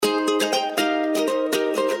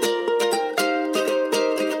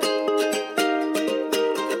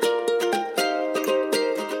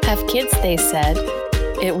kids, they said.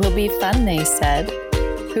 It will be fun, they said.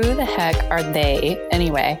 Who the heck are they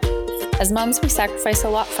anyway? As moms, we sacrifice a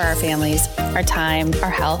lot for our families, our time, our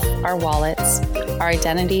health, our wallets, our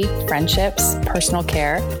identity, friendships, personal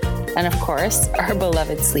care, and of course, our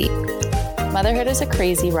beloved sleep. Motherhood is a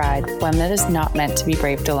crazy ride, one that is not meant to be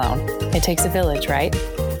braved alone. It takes a village, right?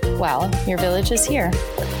 Well, your village is here.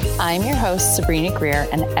 I'm your host, Sabrina Greer,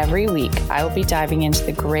 and every week I will be diving into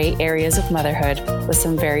the gray areas of motherhood with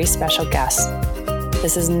some very special guests.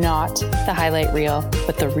 This is not the highlight reel,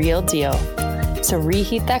 but the real deal. So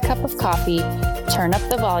reheat that cup of coffee, turn up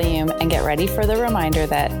the volume, and get ready for the reminder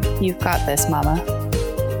that you've got this, mama.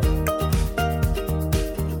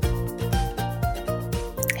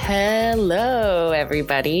 Hello,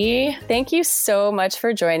 everybody. Thank you so much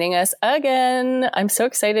for joining us again. I'm so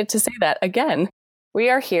excited to say that again. We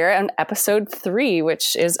are here on episode 3,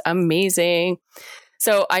 which is amazing.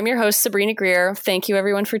 So I'm your host, Sabrina Greer. Thank you,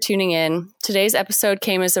 everyone, for tuning in. Today's episode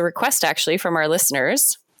came as a request, actually, from our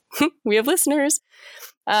listeners. We have listeners.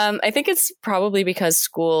 I think it's probably because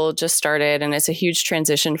school just started and it's a huge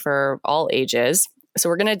transition for all ages. So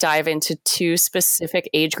we're going to dive into 2 specific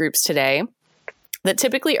age groups today that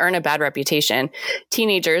typically earn a bad reputation.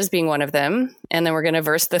 Teenagers being one of them. And then we're going to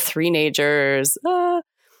verse the 3-nagers.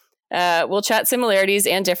 We'll chat similarities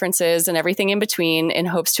and differences and everything in between in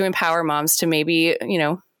hopes to empower moms to maybe,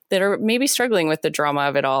 that are maybe struggling with the drama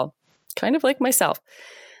of it all. Kind of like myself.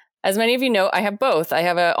 As many of you know, I have both. I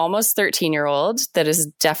have an almost 13-year-old that is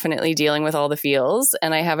definitely dealing with all the feels.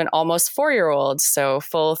 And I have an almost 4-year-old. So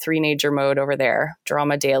full 3-nager mode over there.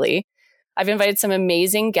 Drama daily. I've invited some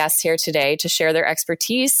amazing guests here today to share their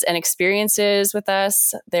expertise and experiences with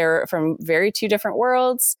us. They're from very 2 different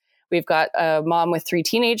worlds. We've got a mom with 3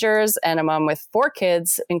 teenagers and a mom with 4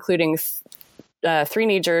 kids, including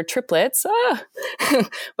 3-nager triplets.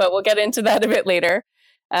 But we'll get into that a bit later.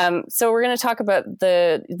 So we're going to talk about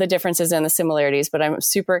the differences and the similarities, but I'm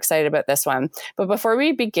super excited about this one. But before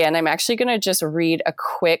we begin, I'm actually going to just read a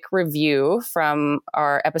quick review from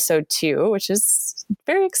our episode 2, which is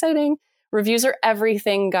very exciting. Reviews are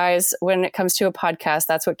everything, guys. When it comes to a podcast,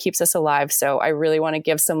 that's what keeps us alive. So I really want to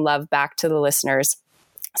give some love back to the listeners.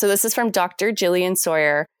 So this is from Dr. Jillian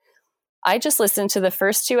Sawyer. I just listened to the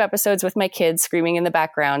first 2 episodes with my kids screaming in the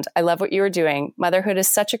background. I love what you are doing. Motherhood is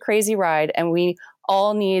such a crazy ride, and we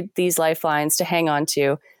all need these lifelines to hang on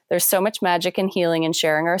to. There's so much magic and healing in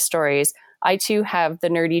sharing our stories. I too have the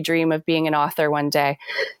nerdy dream of being an author one day.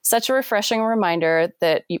 Such a refreshing reminder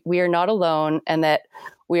that we are not alone and that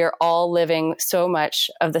we are all living so much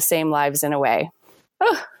of the same lives in a way.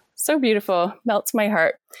 Oh, so beautiful. Melts my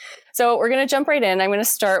heart. So we're going to jump right in. I'm going to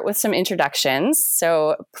start with some introductions.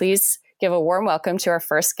 So please give a warm welcome to our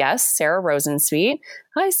first guest, Sarah Rosensweet.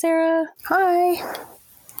 Hi, Sarah. Hi.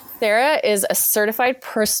 Sarah is a certified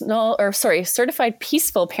peaceful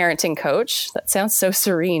parenting coach. That sounds so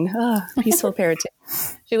serene. Peaceful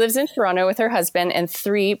parenting. She lives in Toronto with her husband and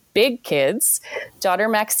 3 big kids. Daughter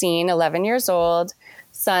Maxine, 11 years old.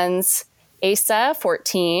 Sons Asa,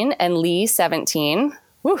 14, and Lee, 17.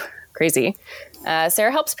 Whew, crazy.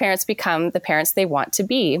 Sarah helps parents become the parents they want to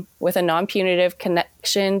be with a non-punitive,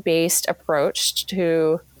 connection-based approach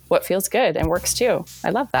to what feels good and works too.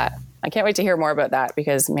 I love that. I can't wait to hear more about that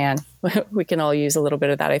because, man, we can all use a little bit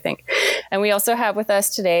of that, I think. And we also have with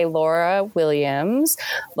us today Laura Williams.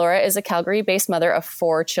 Laura is a Calgary-based mother of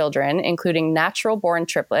 4 children, including natural-born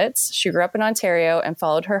triplets. She grew up in Ontario and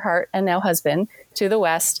followed her heart and now husband to the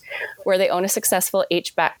West, where they own a successful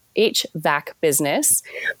HVAC business.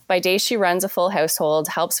 By day, she runs a full household,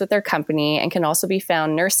 helps with their company, and can also be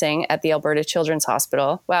found nursing at the Alberta Children's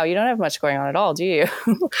Hospital. Wow, you don't have much going on at all, do you?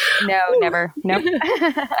 No, never. Nope.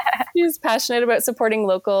 She's passionate about supporting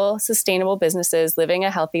local, sustainable businesses, living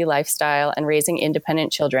a healthy lifestyle, and raising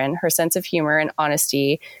independent children. Her sense of humor and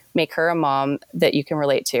honesty make her a mom that you can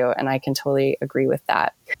relate to, and I can totally agree with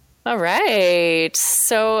that. All right.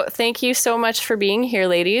 So thank you so much for being here,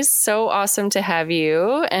 ladies. So awesome to have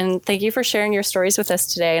you. And thank you for sharing your stories with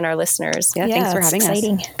us today and our listeners. Yeah, thanks for having us.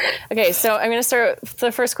 Okay, so I'm going to start with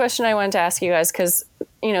the first question I wanted to ask you guys, because,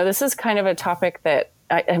 this is kind of a topic that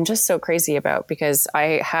I'm just so crazy about because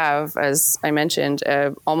I have, as I mentioned,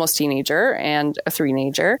 a almost teenager and a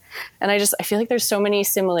 3-nager. And I feel like there's so many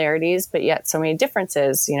similarities, but yet so many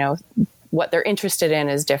differences, what they're interested in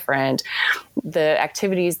is different. The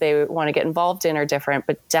activities they want to get involved in are different,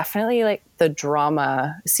 but definitely like the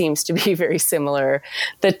drama seems to be very similar.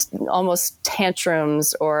 The almost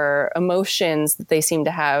tantrums or emotions that they seem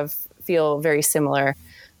to have feel very similar.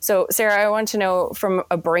 So Sarah, I want to know from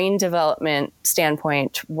a brain development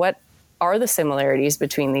standpoint, what are the similarities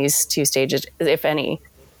between these 2 stages, if any?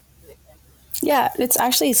 Yeah, it's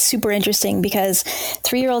actually super interesting because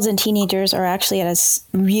 3-year-olds and teenagers are actually at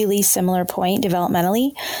a really similar point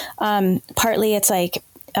developmentally. Partly it's like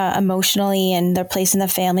emotionally and their place in the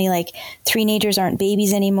family. Like teenagers aren't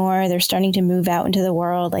babies anymore. They're starting to move out into the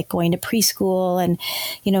world, like going to preschool and,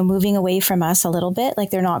 moving away from us a little bit. Like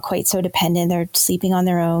they're not quite so dependent. They're sleeping on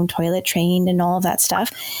their own, toilet trained and all of that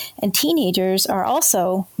stuff. And teenagers are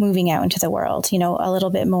also moving out into the world, a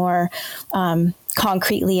little bit more,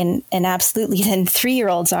 concretely and absolutely than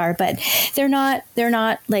 3-year-olds are, but they're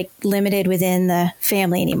not like limited within the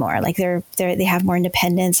family anymore. Like they have more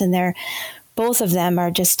independence, and both of them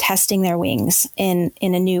are just testing their wings in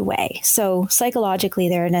a new way. So psychologically,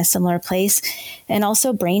 they're in a similar place, and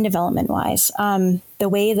also brain development wise, the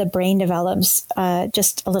way the brain develops,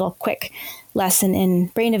 just a little quick lesson in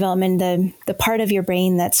brain development, the part of your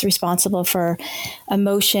brain that's responsible for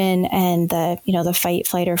emotion and the fight,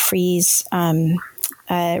 flight, or freeze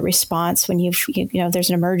response when there's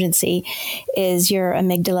an emergency is your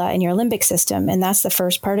amygdala and your limbic system. And that's the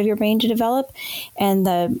first part of your brain to develop. And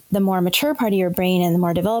the more mature part of your brain and the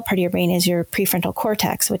more developed part of your brain is your prefrontal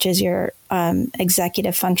cortex, which is your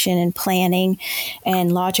executive function and planning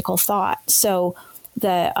and logical thought. So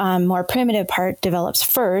the more primitive part develops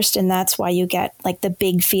first. And that's why you get like the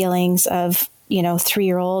big feelings of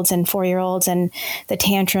 3-year-olds and 4-year-olds and the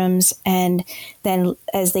tantrums. And then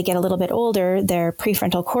as they get a little bit older, their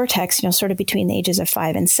prefrontal cortex, sort of between the ages of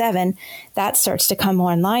 5 and 7, that starts to come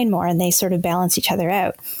online more, and they sort of balance each other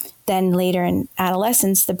out. Then later in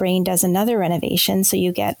adolescence, the brain does another renovation. So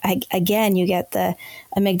you get the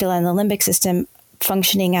amygdala and the limbic system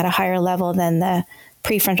functioning at a higher level than the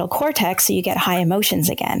prefrontal cortex, so you get high emotions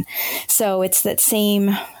again. So it's that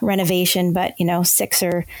same renovation, but 6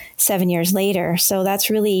 or 7 years later. So that's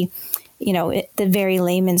really, the very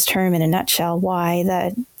layman's term in a nutshell, why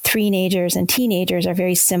the teenagers and teenagers are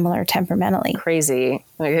very similar temperamentally. Crazy.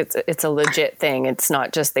 Like it's a legit thing. It's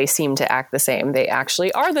not just they seem to act the same. They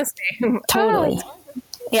actually are the same. Totally.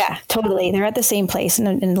 Yeah, totally. They're at the same place in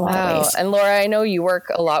a lot of ways. And Laura, I know you work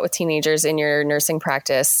a lot with teenagers in your nursing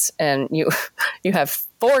practice, and you have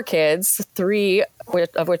 4 kids, 3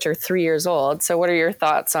 of which are 3 years old. So what are your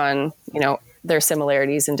thoughts on, their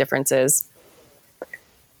similarities and differences?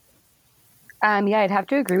 I'd have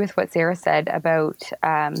to agree with what Sarah said about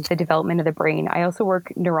the development of the brain. I also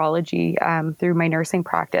work neurology through my nursing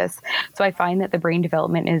practice. So I find that the brain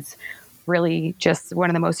development is really just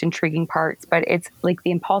one of the most intriguing parts, but it's like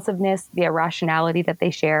the impulsiveness, the irrationality that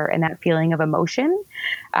they share, and that feeling of emotion.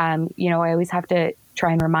 I always have to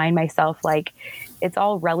try and remind myself, like, it's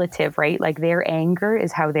all relative, right? Like their anger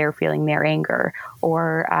is how they're feeling their anger.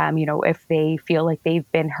 Or, if they feel like they've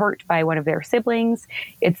been hurt by one of their siblings,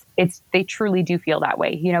 they truly do feel that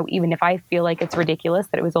way. Even if I feel like it's ridiculous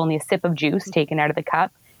that it was only a sip of juice taken out of the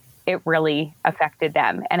cup, it really affected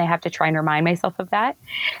them. And I have to try and remind myself of that.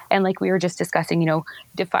 And like we were just discussing,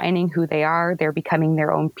 defining who they are, they're becoming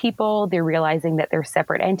their own people. They're realizing that they're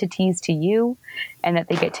separate entities to you and that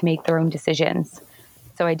they get to make their own decisions.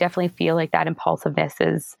 So I definitely feel like that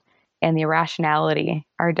impulsiveness and the irrationality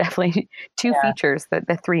are definitely two features that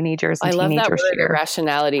the teenagers and teenagers I love that word, share.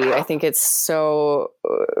 irrationality. I think it's so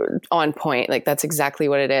on point. Like that's exactly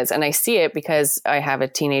what it is. And I see it because I have a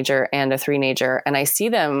teenager and a teenager, and I see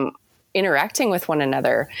them interacting with one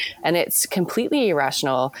another, and it's completely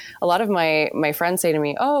irrational. A lot of my friends say to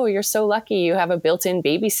me, "Oh, you're so lucky you have a built-in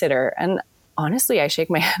babysitter." And honestly, I shake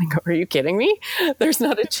my head and go, "Are you kidding me? There's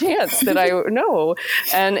not a chance that I know."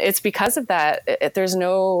 And it's because of that. There's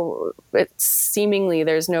no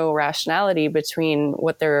rationality between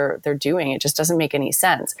what they're doing. It just doesn't make any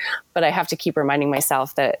sense. But I have to keep reminding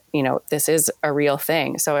myself that, this is a real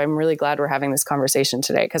thing. So I'm really glad we're having this conversation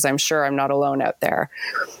today, because I'm sure I'm not alone out there.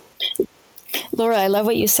 Laura, I love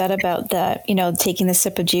what you said about taking the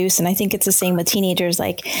sip of juice. And I think it's the same with teenagers,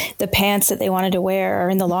 like the pants that they wanted to wear are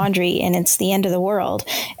in the laundry and it's the end of the world.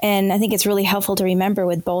 And I think it's really helpful to remember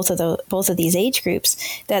with both of these age groups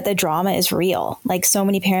that the drama is real. Like so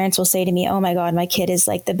many parents will say to me, "Oh my God, my kid is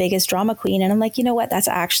like the biggest drama queen." And I'm like, you know what? That's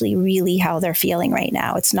actually really how they're feeling right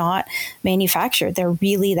now. It's not manufactured. They're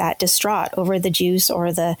really that distraught over the juice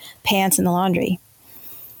or the pants in the laundry.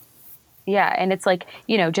 Yeah. And it's like,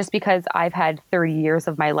 just because I've had 30 years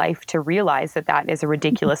of my life to realize that is a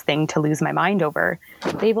ridiculous thing to lose my mind over,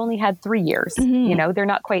 they've only had 3 years, they're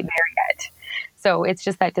not quite there yet. So it's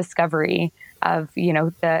just that discovery of,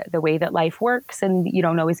 the way that life works, and you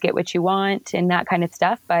don't always get what you want and that kind of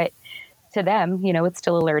stuff. But to them, it's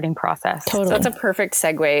still a learning process. Totally. So that's a perfect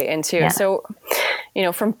segue into, so,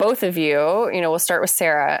 from both of you, we'll start with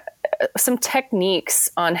Sarah. some techniques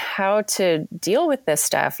on how to deal with this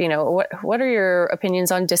stuff. You know, what are your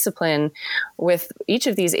opinions on discipline with each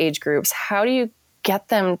of these age groups? How do you get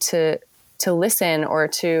them to listen or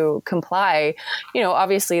to comply? You know,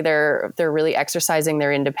 obviously they're really exercising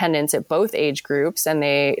their independence at both age groups, and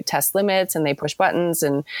they test limits and they push buttons.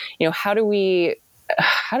 And, you know, how do we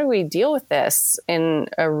deal with this in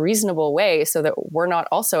a reasonable way so that we're not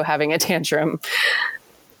also having a tantrum?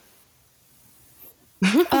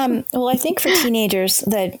 Well, I think for teenagers,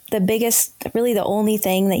 the biggest, really the only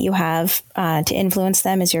thing that you have to influence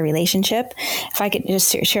them is your relationship. If I could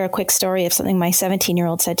just share a quick story of something my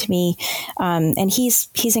 17-year-old said to me, and he's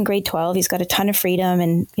in grade 12. He's got a ton of freedom,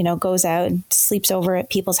 and, you know, goes out and sleeps over at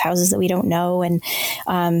people's houses that we don't know. And,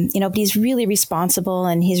 you know, but he's really responsible,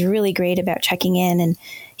 and he's really great about checking in. And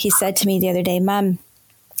he said to me the other day, "Mom,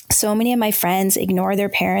 so many of my friends ignore their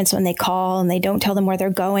parents when they call, and they don't tell them where they're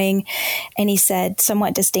going." And he said,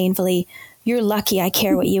 somewhat disdainfully, "You're lucky I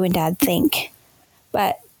care what you and Dad think."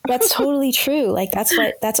 But that's totally true. Like,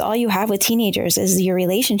 that's all you have with teenagers is your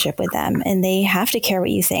relationship with them, and they have to care what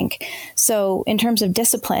you think. So in terms of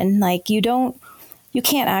discipline, like, you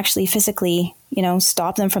can't actually physically, you know,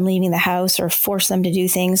 stop them from leaving the house or force them to do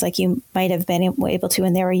things like you might have been able to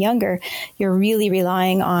when they were younger. You're really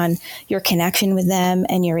relying on your connection with them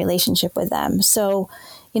and your relationship with them. So,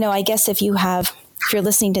 you know, I guess if you're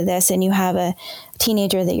listening to this and you have a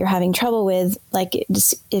teenager that you're having trouble with, like,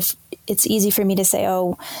 if it's easy for me to say,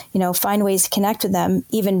 oh, you know, find ways to connect with them.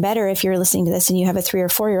 Even better if you're listening to this and you have a 3 or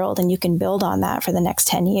 4-year-old and you can build on that for the next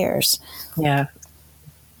 10 years. Yeah.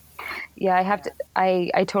 Yeah,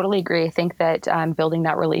 I totally agree. I think that building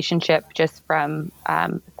that relationship just from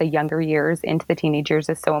the younger years into the teenagers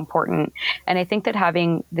is so important. And I think that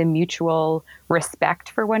having the mutual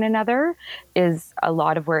respect for one another is a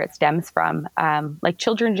lot of where it stems from. Like,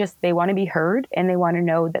 children they want to be heard, and they want to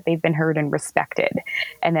know that they've been heard and respected,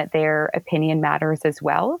 and that their opinion matters as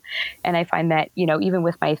well. And I find that, you know, even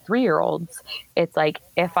with my 3-year-olds, it's like,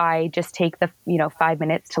 if I just take the, 5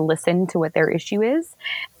 minutes to listen to what their issue is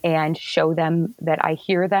and show them that I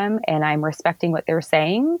hear them and I'm respecting what they're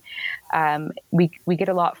saying, we get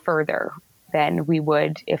a lot further than we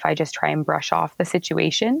would if I just try and brush off the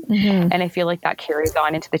situation. Mm-hmm. And I feel like that carries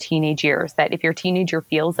on into the teenage years, that if your teenager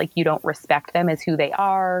feels like you don't respect them as who they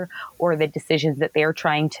are or the decisions that they're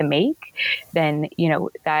trying to make, then, you know,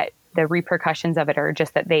 that the repercussions of it are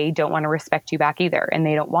just that they don't want to respect you back either. And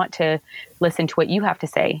they don't want to listen to what you have to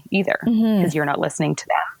say either, because you're not listening to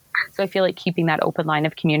them. So I feel like keeping that open line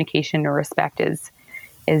of communication or respect is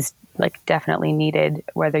like definitely needed,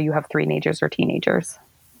 whether you have teenagers or teenagers.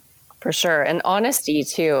 For sure. And honesty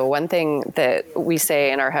too. One thing that we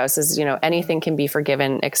say in our house is, you know, anything can be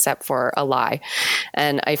forgiven except for a lie.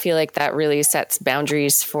 And I feel like that really sets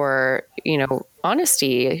boundaries for, you know,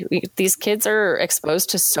 honesty. These kids are exposed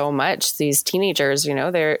to so much. These teenagers, you know,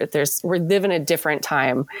 we live in a different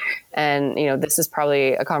time. And, you know, this is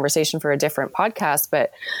probably a conversation for a different podcast,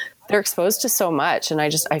 but they're exposed to so much. And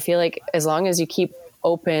I feel like as long as you keep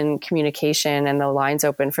open communication and the lines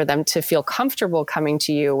open for them to feel comfortable coming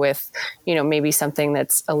to you with, you know, maybe something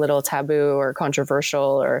that's a little taboo or controversial,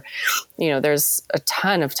 or, you know, there's a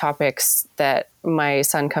ton of topics that my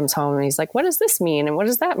son comes home and he's like, what does this mean? And what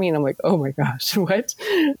does that mean? I'm like, oh my gosh, what?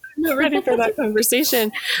 I'm not ready for that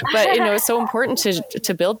conversation. But, you know, it's so important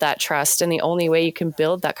to build that trust. And the only way you can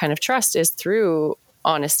build that kind of trust is through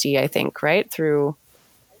honesty, I think, right? Through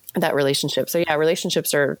that relationship. So yeah,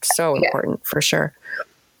 relationships are so important for sure.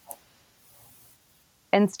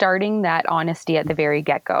 And starting that honesty at the very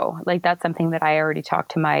get-go, like that's something that I already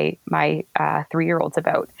talked to my 3-year-olds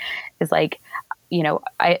about, is like, you know,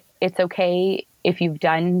 it's okay if you've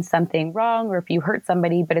done something wrong or if you hurt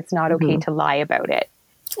somebody, but it's not okay to lie about it.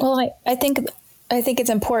 Well, I think it's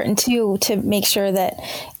important too to make sure that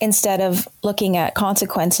instead of looking at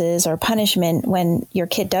consequences or punishment when your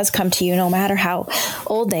kid does come to you, no matter how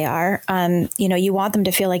old they are, you know, you want them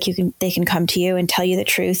to feel like they can come to you and tell you the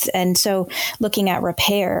truth. And so looking at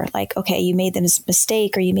repair, like, okay, you made this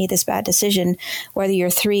mistake or you made this bad decision, whether you're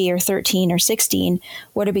 3 or 13 or 16,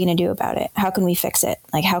 what are we going to do about it? How can we fix it?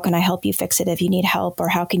 Like, how can I help you fix it if you need help? Or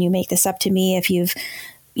how can you make this up to me if you've,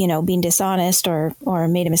 you know, been dishonest or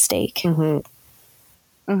made a mistake? Mm-hmm.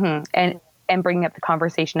 Mm-hmm. And bringing up the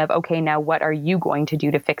conversation of, okay, now what are you going to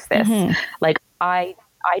do to fix this? Mm-hmm. Like I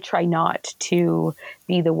try not to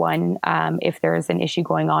be the one, if there's an issue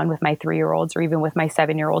going on with my 3-year-olds or even with my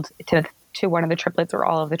 7-year-old to one of the triplets or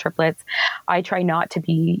all of the triplets, I try not to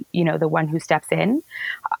be, you know, the one who steps in.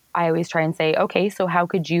 I always try and say, okay, so how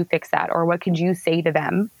could you fix that? Or what could you say to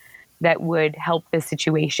them that would help this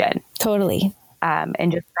situation? Totally.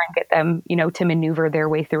 and just try and get them, to maneuver their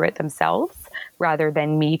way through it themselves rather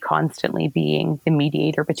than me constantly being the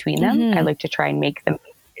mediator between them. Mm-hmm. I like to try and make them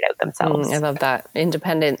figure it out themselves. I love that.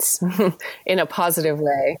 Independence in a positive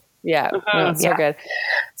way. Yeah, so good.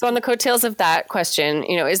 So on the coattails of that question,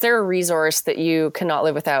 is there a resource that you cannot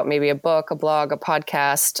live without? Maybe a book, a blog, a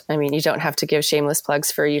podcast? I mean, you don't have to give shameless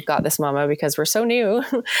plugs for You've Got This Mama because we're so new,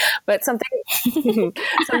 but something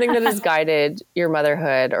that has guided your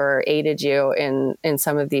motherhood or aided you in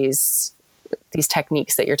some of these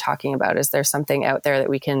techniques that you're talking about. Is there something out there that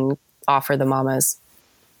we can offer the mamas?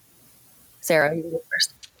 Sarah, you go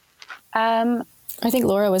first. I think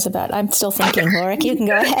Laura was about. I'm still thinking. Laura, you can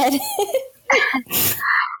go ahead.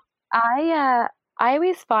 I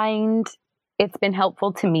always find it's been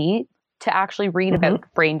helpful to me to actually read about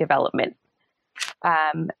brain development,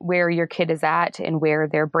 where your kid is at and where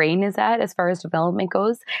their brain is at as far as development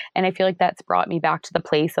goes. And I feel like that's brought me back to the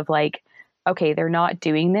place of like, okay, they're not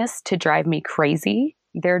doing this to drive me crazy.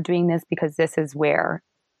 They're doing this because this is where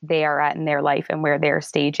they are at in their life and where their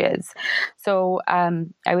stage is. So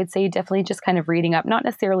I would say definitely just kind of reading up, not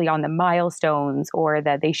necessarily on the milestones or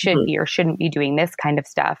that they should be or shouldn't be doing this kind of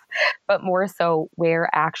stuff, but more so where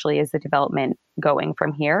actually is the development going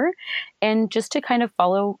from here, and just to kind of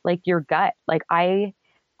follow like your gut. Like I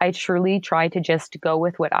truly try to just go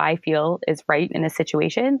with what I feel is right in a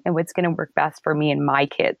situation and what's going to work best for me and my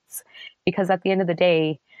kids. Because at the end of the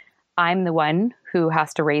day, I'm the one who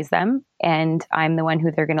has to raise them, and I'm the one who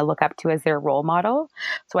they're going to look up to as their role model.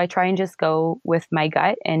 So I try and just go with my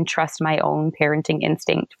gut and trust my own parenting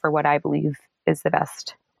instinct for what I believe is the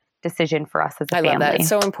best decision for us as a family. I love that. It's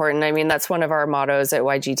so important. I mean, that's one of our mottos at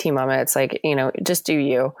YGT Mama. It's like, just do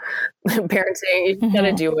you. Parenting, you got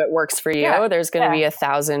to do what works for you. Yeah. There's going to be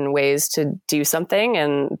 1,000 ways to do something,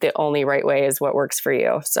 and the only right way is what works for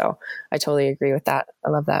you. So I totally agree with that. I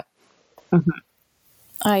love that.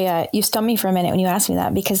 You stumped me for a minute when you asked me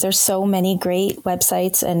that, because there's so many great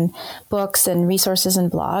websites and books and resources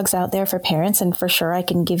and blogs out there for parents. And for sure, I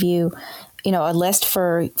can give you, a list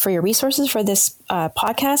for your resources for this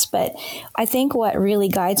podcast. But I think what really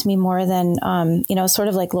guides me more than, sort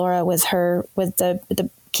of like Laura with the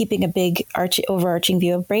keeping a big overarching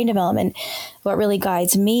view of brain development, what really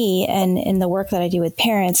guides me and in the work that I do with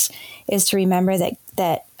parents is to remember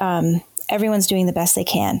that everyone's doing the best they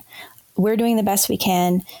can. We're doing the best we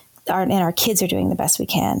can, and our kids are doing the best we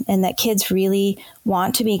can, and that kids really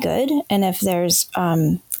want to be good. And if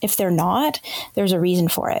they're not, there's a reason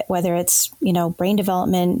for it, whether it's, brain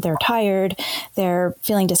development, they're tired, they're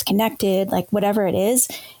feeling disconnected, like whatever it is.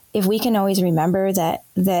 If we can always remember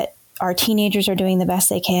that our teenagers are doing the best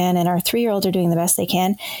they can and our 3-year-olds are doing the best they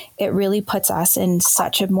can, it really puts us in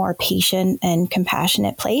such a more patient and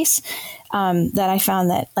compassionate place. That I found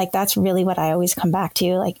that that's really what I always come back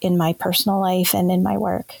to, like in my personal life and in my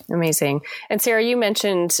work. Amazing. And Sarah, you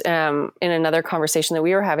mentioned in another conversation that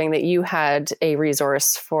we were having that you had a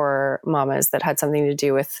resource for mamas that had something to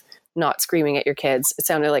do with not screaming at your kids. It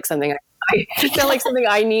sounded like something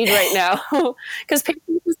I need right now, because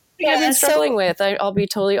patience is I've been struggling with. I'll be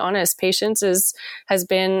totally honest. Patience has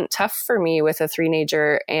been tough for me with a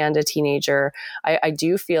 3-nager and a teenager. I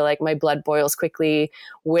do feel like my blood boils quickly,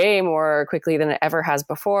 way more quickly than it ever has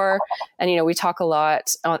before. And, we talk a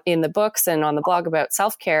lot in the books and on the blog about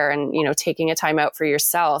self-care and, taking a time out for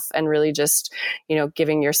yourself and really just,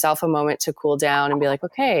 giving yourself a moment to cool down and be like,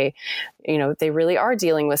 okay, they really are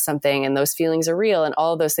dealing with something and those feelings are real and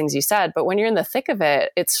all of those things you said. But when you're in the thick of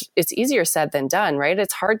it, it's easier said than done, right?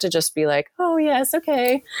 It's hard to just be like, oh yes,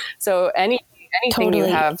 okay. So anything totally you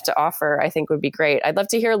have to offer, I think would be great. I'd love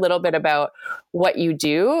to hear a little bit about what you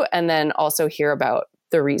do and then also hear about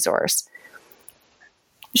the resource.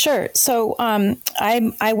 Sure. So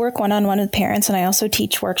I work one-on-one with parents, and I also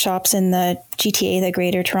teach workshops in the GTA, the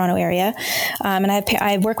Greater Toronto Area. And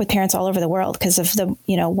I work with parents all over the world because of the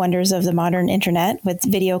wonders of the modern internet with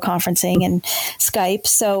video conferencing and Skype.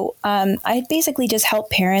 So I basically just help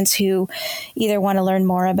parents who either want to learn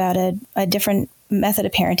more about a different method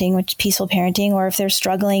of parenting, which is peaceful parenting, or if they're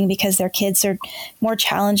struggling because their kids are more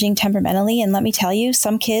challenging temperamentally. And let me tell you,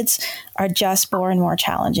 some kids are just born more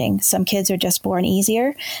challenging. Some kids are just born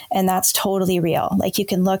easier, and that's totally real. Like you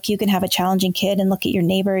can have a challenging kid and look at your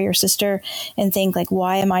neighbor, your sister, and think like,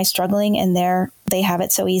 why am I struggling? And they have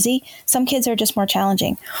it so easy. Some kids are just more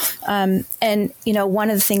challenging. And one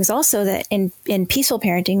of the things also that in peaceful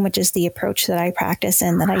parenting, which is the approach that I practice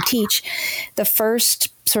and that I teach, the first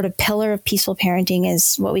sort of pillar of peaceful parenting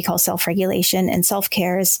is what we call self-regulation, and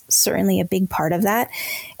self-care is certainly a big part of that.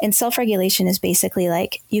 And self-regulation is basically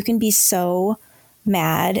like you can be so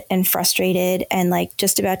mad and frustrated and like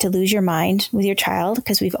just about to lose your mind with your child,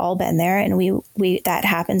 because we've all been there, and we that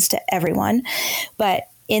happens to everyone. But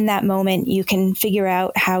in that moment, you can figure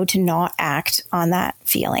out how to not act on that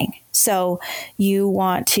feeling. So you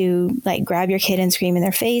want to like grab your kid and scream in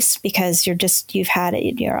their face because you're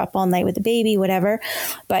up all night with the baby, whatever,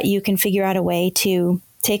 but you can figure out a way to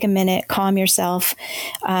take a minute, calm yourself,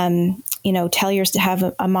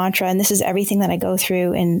 have a mantra. And this is everything that I go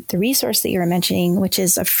through in the resource that you're mentioning, which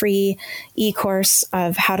is a free e-course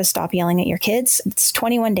of how to stop yelling at your kids. It's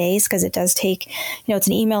 21 days because it does take, it's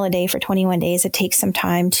an email a day for 21 days. It takes some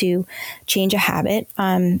time to change a habit.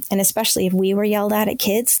 And especially if we were yelled at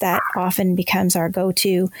kids, that often becomes our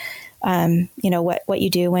go-to. What you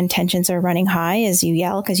do when tensions are running high is you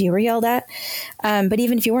yell because you were yelled at. But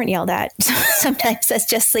even if you weren't yelled at, sometimes that's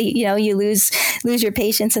just you lose your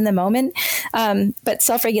patience in the moment. But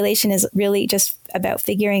self-regulation is really just about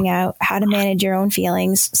figuring out how to manage your own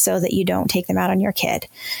feelings so that you don't take them out on your kid.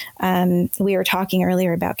 We were talking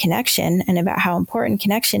earlier about connection and about how important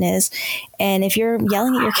connection is. And if you're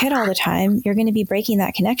yelling at your kid all the time, you're going to be breaking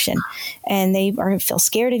that connection, and they are feel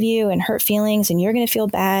scared of you and hurt feelings, and you're going to feel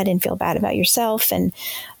bad about yourself. And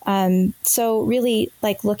so really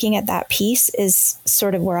like looking at that piece is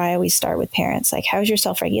sort of where I always start with parents. Like, how's your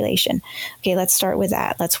self-regulation? Okay, let's start with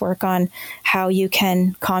that. Let's work on how you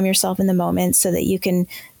can calm yourself in the moment so that you can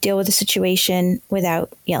deal with the situation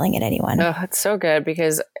without yelling at anyone. Oh, that's so good,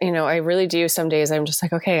 because, I really do. Some days I'm just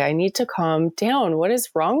like, okay, I need to calm down. What is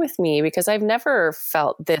wrong with me? Because I've never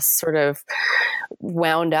felt this sort of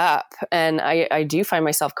wound up. And I do find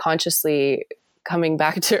myself consciously coming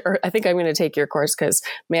back to earth. I think I'm going to take your course because,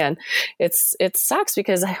 man, it sucks,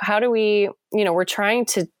 because how do we, we're trying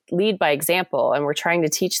to lead by example, and we're trying to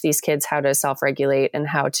teach these kids how to self-regulate and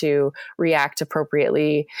how to react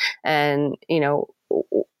appropriately. And,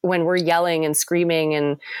 when we're yelling and screaming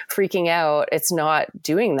and freaking out, it's not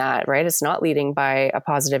doing that, right? It's not leading by a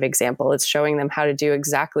positive example. It's showing them how to do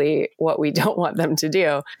exactly what we don't want them to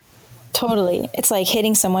do. Totally. It's like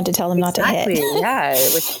hitting someone to tell them not to hit. Yeah.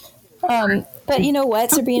 But you know what,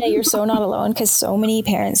 Sabrina, you're so not alone, because so many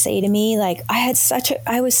parents say to me, like,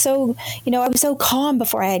 I was so calm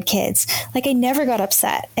before I had kids. Like, I never got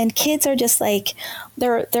upset. And kids are just like,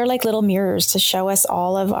 they're like little mirrors to show us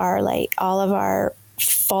all of our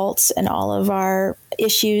faults and all of our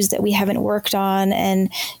issues that we haven't worked on.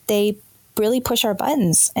 And they really push our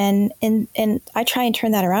buttons. And I try and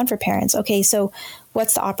turn that around for parents. Okay, so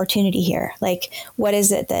what's the opportunity here? Like, what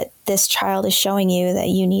is it that this child is showing you that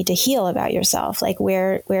you need to heal about yourself? Like,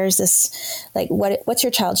 where's this, like, what's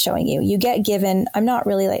your child showing you? You get given, I'm not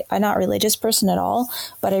a religious person at all,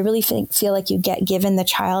 but I really feel like you get given the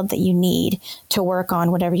child that you need to work on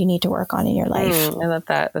whatever you need to work on in your life. I love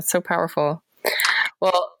that. That's so powerful.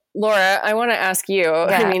 Well, Laura, I want to ask you,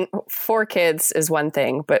 I mean, 4 kids is one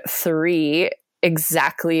thing, but 3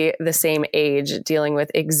 exactly the same age dealing with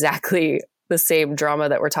exactly the same drama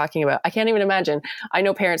that we're talking about. I can't even imagine. I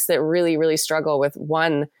know parents that really, really struggle with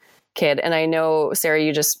one kid. And I know, Sarah,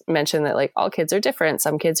 you just mentioned that like all kids are different.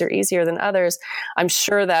 Some kids are easier than others. I'm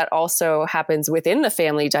sure that also happens within the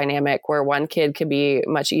family dynamic where one kid can be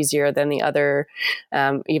much easier than the other,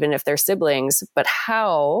 even if they're siblings. But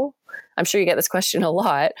how, I'm sure you get this question a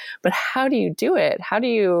lot, but how do you do it? How do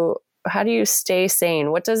you stay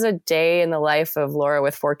sane? What does a day in the life of Laura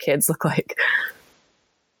with 4 kids look like?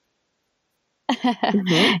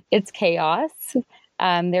 It's chaos.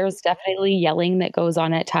 There's definitely yelling that goes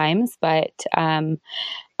on at times, but I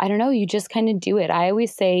don't know, you just kind of do it. I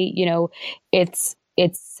always say, it's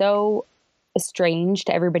so strange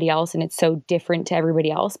to everybody else and it's so different to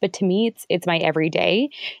everybody else, but to me it's my everyday.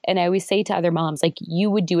 And I always say to other moms, like, you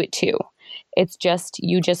would do it too. It's just,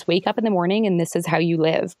 you just wake up in the morning and this is how you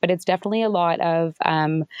live. But it's definitely a lot of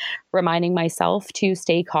reminding myself to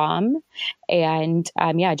stay calm and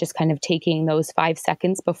just kind of taking those 5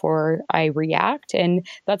 seconds before I react. And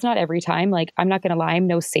that's not every time. Like, I'm not going to lie, I'm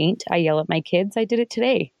no saint. I yell at my kids. I did it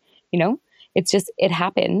today, It's just, it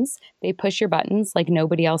happens. They push your buttons like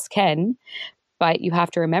nobody else can. But you have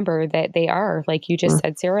to remember that they are, like you just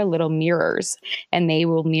said, Sarah, little mirrors, and they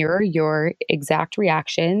will mirror your exact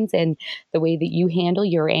reactions and the way that you handle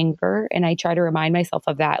your anger. And I try to remind myself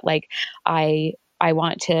of that. Like, I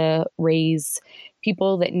want to raise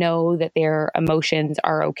people that know that their emotions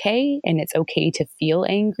are okay, and it's okay to feel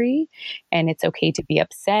angry and it's okay to be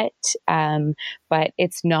upset. But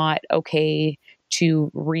it's not okay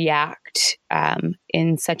to react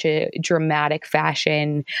in such a dramatic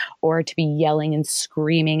fashion, or to be yelling and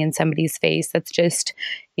screaming in somebody's face. That's just,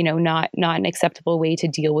 not an acceptable way to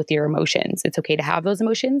deal with your emotions. It's okay to have those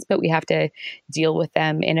emotions, but we have to deal with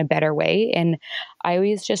them in a better way. And I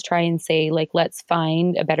always just try and say, like, let's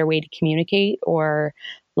find a better way to communicate, or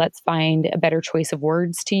let's find a better choice of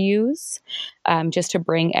words to use, just to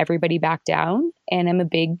bring everybody back down. And I'm a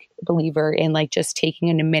big believer in like just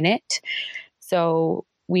taking a minute. So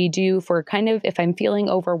we do for kind of, if I'm feeling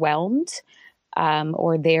overwhelmed,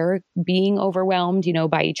 or they're being overwhelmed,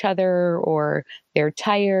 by each other, or they're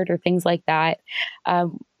tired or things like that.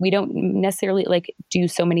 We don't necessarily like do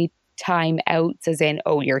so many time outs as in,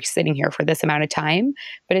 oh, you're sitting here for this amount of time,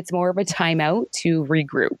 but it's more of a time out to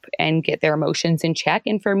regroup and get their emotions in check.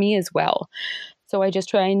 And for me as well. So I just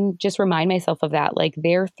try and just remind myself of that. Like,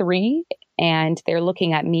 they're 3 and they're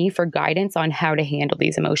looking at me for guidance on how to handle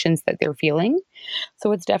these emotions that they're feeling.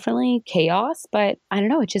 So it's definitely chaos, but I don't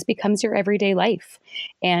know, it just becomes your everyday life.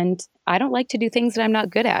 And I don't like to do things that I'm not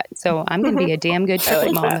good at. So I'm going to be a damn good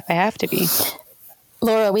triple mom if I have to be.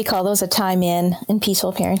 Laura, we call those a time in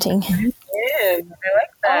peaceful parenting. I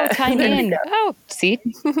like that. Oh, time in. Oh, see,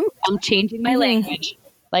 I'm changing my language.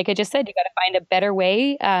 Like I just said, you got to find a better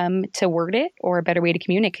way to word it, or a better way to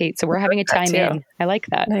communicate. So we're having a time in. I like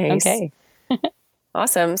that. Nice. Okay.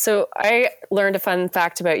 Awesome. So I learned a fun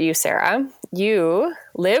fact about you, Sarah. You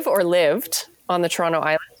live or lived on the Toronto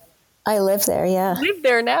Island. I live there, yeah. You live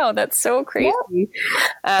there now. That's so crazy.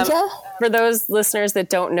 Yeah. For those listeners that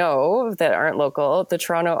don't know, that aren't local, the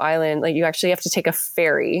Toronto Island, like, you actually have to take a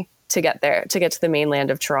ferry to get there, to get to the mainland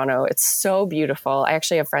of Toronto. It's so beautiful. I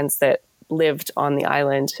actually have friends that lived on the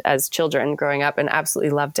island as children growing up and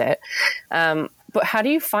absolutely loved it. But how do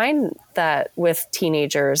you find that with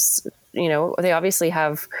teenagers? They obviously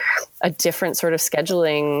have a different sort of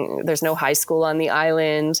scheduling. There's no high school on the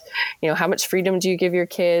island. How much freedom do you give your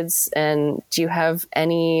kids? And do you have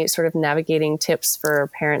any sort of navigating tips for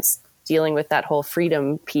parents dealing with that whole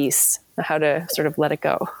freedom piece, how to sort of let it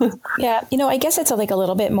go? Yeah. I guess it's like a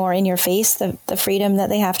little bit more in your face, the freedom that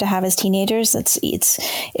they have to have as teenagers. It's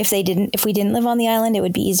if we didn't live on the island, it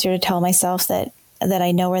would be easier to tell myself that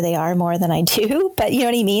I know where they are more than I do. But you know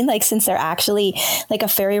what I mean? Like, since they're actually like a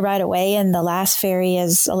ferry ride away, and the last ferry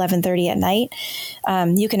is 11:30 at night,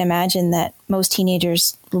 you can imagine that most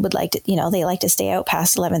teenagers would like to, they like to stay out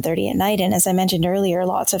past 11:30 at night. And as I mentioned earlier,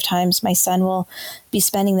 lots of times my son will be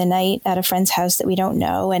spending the night at a friend's house that we don't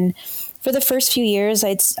know. And for the first few years,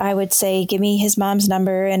 I would say, give me his mom's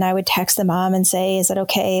number, and I would text the mom and say, is it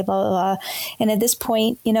okay? Blah, blah, blah. And at this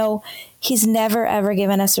point, he's never, ever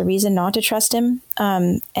given us a reason not to trust him.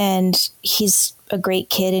 And he's a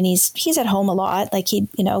great kid, and he's at home a lot. Like, he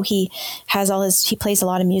plays a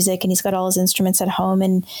lot of music, and he's got all his instruments at home,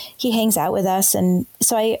 and he hangs out with us. And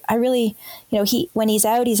so I really, when he's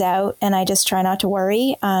out, and I just try not to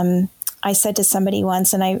worry. I said to somebody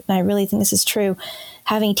once, and I really think this is true,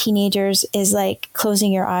 having teenagers is like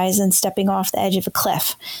closing your eyes and stepping off the edge of a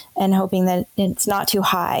cliff and hoping that it's not too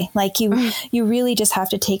high. Like, you really just have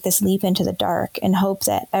to take this leap into the dark and hope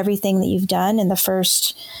that everything that you've done in the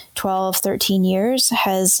first 12, 13 years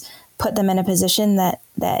has put them in a position that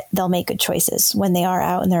they'll make good choices when they are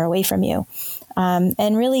out and they're away from you.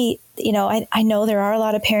 And really, I know there are a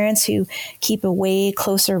lot of parents who keep a way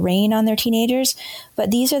closer rein on their teenagers, but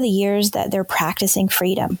these are the years that they're practicing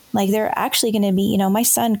freedom. Like, they're actually going to be, my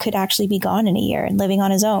son could actually be gone in a year and living on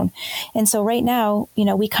his own. And so right now,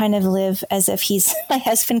 we kind of live as if my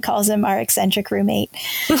husband calls him our eccentric roommate.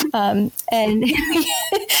 And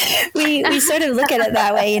we sort of look at it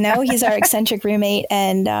that way, he's our eccentric roommate,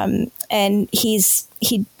 and he's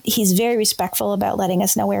very respectful about letting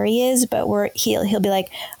us know where he is, but he'll be like,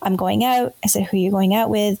 I'm going out. I said, who are you going out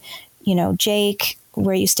with? Jake,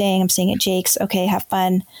 where are you staying? I'm staying at Jake's. Okay, have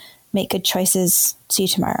fun, make good choices. See you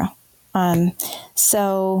tomorrow.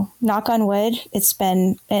 So knock on wood, it's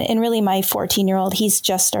been, and really my 14-year-old, he's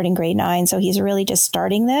just starting grade 9. So he's really just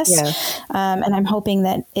starting this. Yeah. And I'm hoping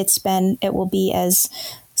that it will be as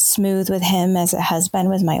smooth with him as it has been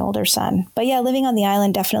with my older son. But yeah, living on the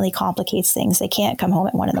island definitely complicates things. They can't come home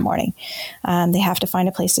at 1 a.m. They have to find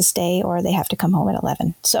a place to stay, or they have to come home at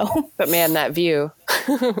 11. So, but man, that view.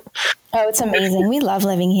 Oh, it's amazing. We love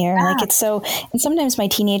living here. Yeah. Like, it's so, and sometimes my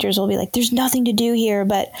teenagers will be like, there's nothing to do here.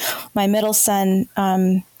 But my middle son,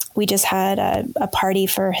 we just had a party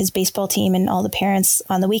for his baseball team and all the parents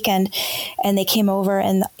on the weekend, and they came over,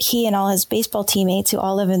 and he and all his baseball teammates who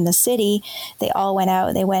all live in the city, they all went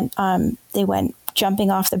out. They went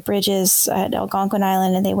jumping off the bridges at Algonquin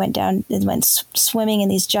Island, and they went down and went swimming in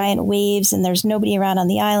these giant waves, and there's nobody around on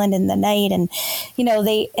the island in the night. And,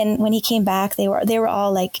 and when he came back, they were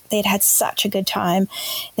all like, they'd had such a good time.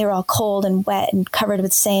 They were all cold and wet and covered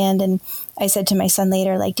with sand. And I said to my son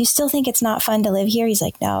later, like, do you still think it's not fun to live here? He's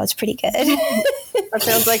like, no, it's pretty good. That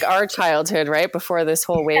sounds like our childhood, right? Before this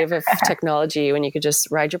whole wave of technology, when you could just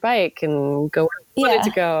ride your bike and go where you wanted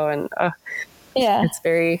to go. And it's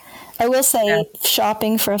very... I will say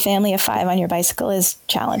shopping for a family of 5 on your bicycle is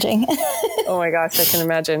challenging. Oh my gosh, I can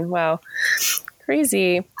imagine. Wow.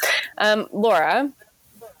 Crazy. Laura,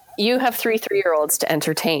 you have 3 3-year-olds to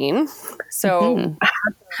entertain. So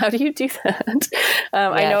how do you do that?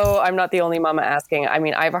 I know I'm not the only mama asking. I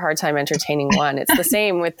mean, I have a hard time entertaining one. It's the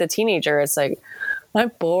same with the teenager. It's like, I'm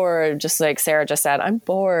bored. Just like Sarah just said, I'm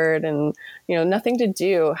bored and, nothing to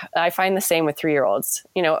do. I find the same with 3-year-olds.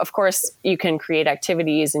 Of course you can create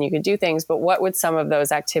activities and you can do things, but what would some of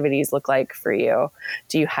those activities look like for you?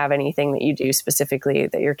 Do you have anything that you do specifically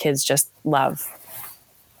that your kids just love?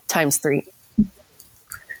 Times 3.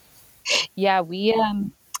 Yeah,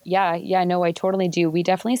 no, I totally do. We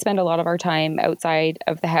definitely spend a lot of our time outside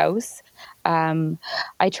of the house.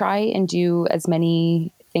 I try and do as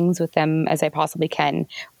many things with them as I possibly can.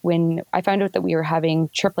 When I found out that we were having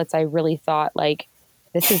triplets, I really thought, like,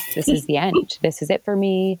 this is the end. This is it for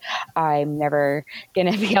me. I'm never going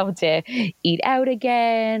to be able to eat out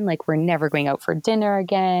again. Like, we're never going out for dinner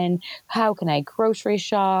again. How can I grocery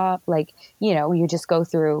shop? Like, you just go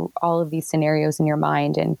through all of these scenarios in your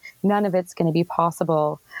mind and none of it's going to be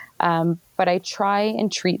possible. But I try and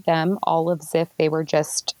treat them all as if they were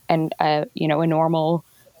just a normal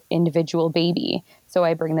individual baby. So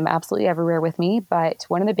I bring them absolutely everywhere with me. But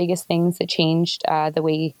one of the biggest things that changed the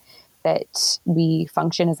way that we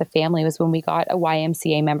function as a family was when we got a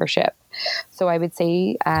YMCA membership. So I would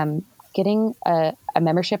say getting a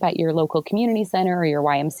membership at your local community center or your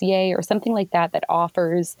YMCA or something like that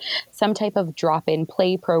offers some type of drop-in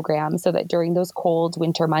play program so that during those cold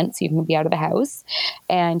winter months you can be out of the house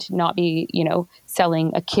and not be,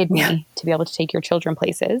 selling a kidney to be able to take your children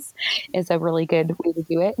places is a really good way to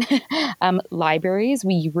do it. Libraries,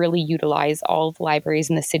 we really utilize all of the libraries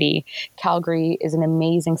in the city. Calgary is an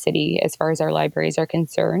amazing city as far as our libraries are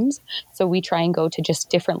concerned. So we try and go to just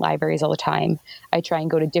different libraries all the time. I try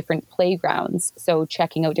and go to different playgrounds. So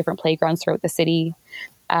checking out different playgrounds throughout the city.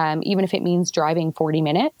 Even if it means driving 40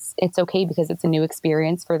 minutes, it's okay because it's a new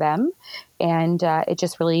experience for them. And it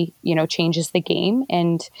just really, changes the game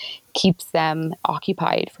and keeps them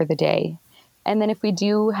occupied for the day. And then if we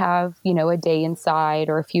do have, a day inside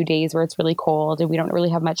or a few days where it's really cold and we don't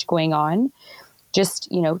really have much going on, just,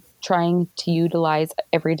 trying to utilize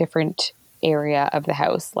every different area of the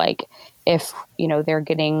house. Like if, they're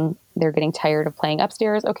getting tired of playing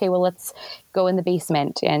upstairs, okay, well, let's go in the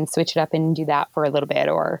basement and switch it up and do that for a little bit,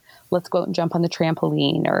 or let's go out and jump on the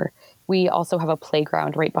trampoline. Or we also have a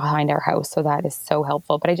playground right behind our house, so that is so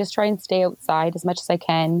helpful. But I just try and stay outside as much as I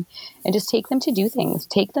can and just take them to do things.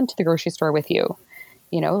 Take them to the grocery store with you.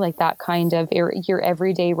 Like that kind of your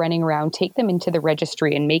everyday running around. Take them into the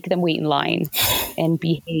registry and make them wait in line and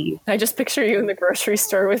behave. I just picture you in the grocery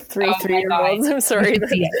store with 3 3-year-olds. I'm sorry.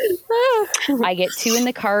 I get 2 in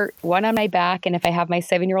the cart, 1 on my back, and if I have my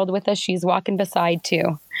 7-year-old with us, she's walking beside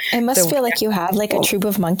too. It must feel like you have like a troop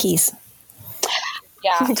of monkeys.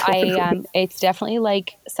 Yeah, it's definitely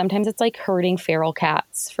like, sometimes it's like herding feral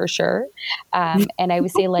cats for sure. And I would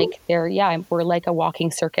say like we're like a walking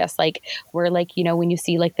circus. Like we're like, when you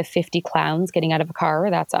see like the 50 clowns getting out of a car,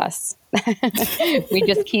 that's us. We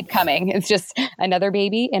just keep coming. It's just another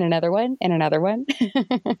baby and another one and another one.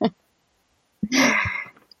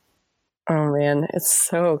 Oh man, it's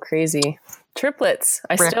so crazy. Triplets.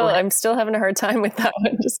 I'm still having a hard time with that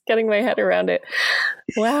one, just getting my head around it.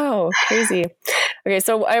 Wow, crazy. Okay,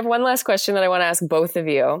 so I have one last question that I want to ask both of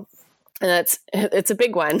you. And it's a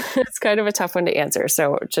big one. It's kind of a tough one to answer.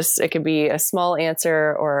 So it could be a small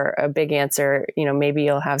answer or a big answer. Maybe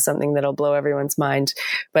you'll have something that'll blow everyone's mind,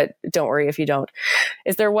 but don't worry if you don't.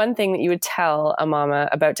 Is there one thing that you would tell a mama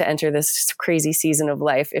about to enter this crazy season of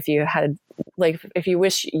life if you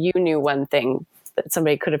wish you knew one thing that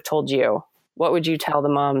somebody could have told you? What would you tell the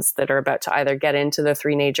moms that are about to either get into the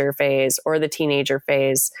 3-nager phase or the teenager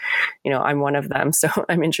phase? I'm one of them, so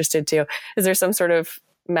I'm interested too. Is there some sort of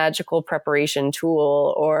magical preparation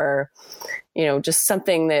tool or, just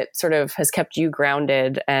something that sort of has kept you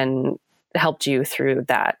grounded and helped you through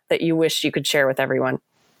that you wish you could share with everyone?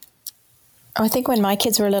 I think when my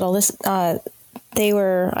kids were little, they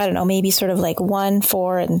were, I don't know, maybe sort of like 1,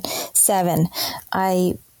 4, and 7.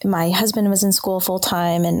 I my husband was in school full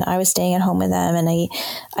time and I was staying at home with them. And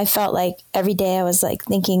I felt like every day I was like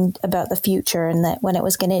thinking about the future and that when it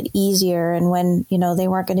was going to get easier and when, you know, they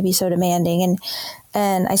weren't going to be so demanding.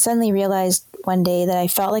 And I suddenly realized one day that I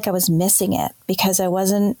felt like I was missing it because I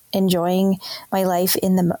wasn't enjoying my life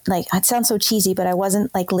in the, like, it sounds so cheesy, but I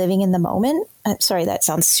wasn't like living in the moment. I'm sorry, that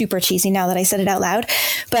sounds super cheesy now that I said it out loud,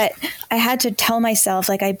 but I had to tell myself,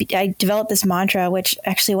 like, I developed this mantra, which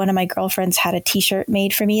actually one of my girlfriends had a t-shirt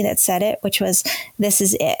made for me that said it, which was, "This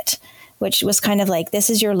is it," which was kind of like,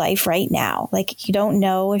 this is your life right now. Like, you don't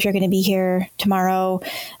know if you're going to be here tomorrow,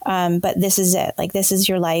 but this is it. Like, this is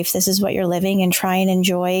your life. This is what you're living, and try and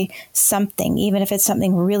enjoy something, even if it's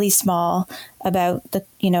something really small about the,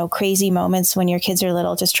 you know, crazy moments when your kids are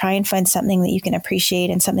little. Just try and find something that you can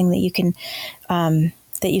appreciate and something that you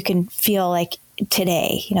can feel like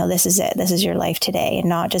today, you know, this is it. This is your life today, and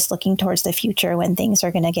not just looking towards the future when things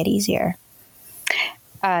are going to get easier.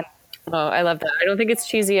 Oh, I love that. I don't think it's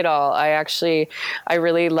cheesy at all. I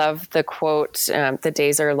really love the quote, "The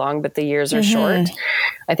days are long, but the years are short."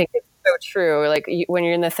 I think it's so true. Like when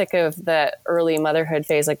you're in the thick of that early motherhood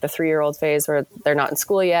phase, like the 3-year-old phase where they're not in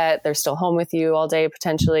school yet, they're still home with you all day,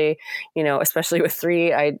 potentially, you know, especially with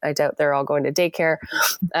 3, I doubt they're all going to daycare.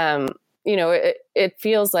 You know, it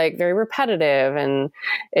feels like very repetitive, and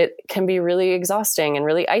it can be really exhausting and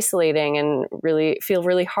really isolating and really feel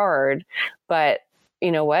really hard. But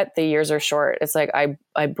you know what? The years are short. It's like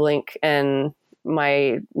I blink and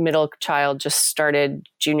my middle child just started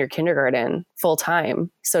junior kindergarten full time.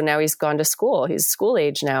 So now he's gone to school. He's school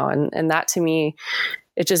age now. And that to me,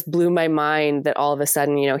 it just blew my mind that all of a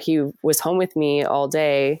sudden, you know, he was home with me all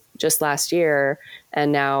day just last year.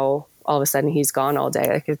 And now all of a sudden he's gone all day.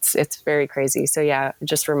 Like it's very crazy. So yeah,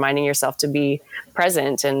 just reminding yourself to be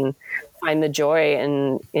present and find the joy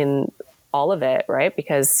in all of it, right?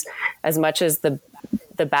 Because as much as the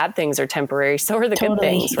bad things are temporary, so are the good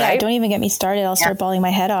things, right? Yeah, don't even get me started. I'll start bawling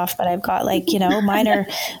my head off, but I've got like, you know, mine are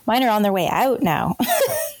on their way out now.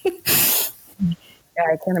 Yeah,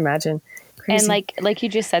 I can't imagine. Crazy. And like you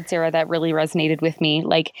just said, Sarah, that really resonated with me.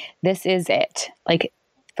 Like, this is it. Like,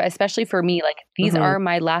 especially for me, like these are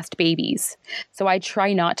my last babies. So I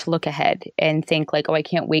try not to look ahead and think like, oh, I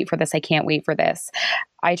can't wait for this. I can't wait for this.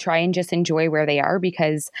 I try and just enjoy where they are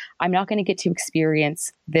because I'm not going to get to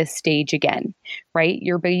experience this stage again, right?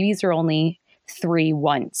 Your babies are only 3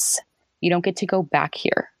 once. You don't get to go back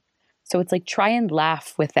here. So it's like, try and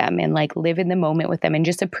laugh with them and like live in the moment with them and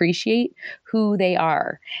just appreciate who they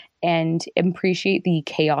are and appreciate the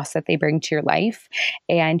chaos that they bring to your life.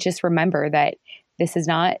 And just remember that this is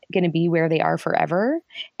not going to be where they are forever.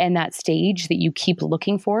 And that stage that you keep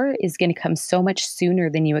looking for is going to come so much sooner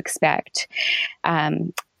than you expect.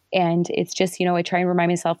 And it's just, you know, I try and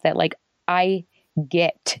remind myself that like, I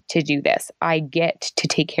get to do this. I get to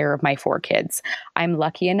take care of my 4 kids. I'm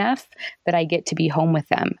lucky enough that I get to be home with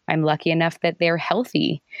them. I'm lucky enough that they're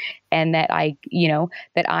healthy and that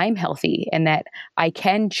that I'm healthy and that I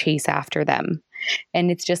can chase after them.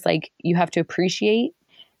 And it's just like, you have to appreciate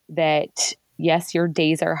that. Yes, your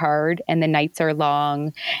days are hard and the nights are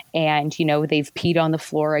long and, you know, they've peed on the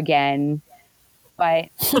floor again, but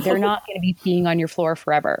they're not going to be peeing on your floor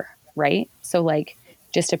forever, right? So like,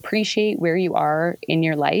 just appreciate where you are in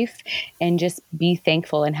your life and just be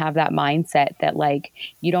thankful and have that mindset that like,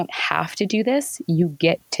 you don't have to do this, you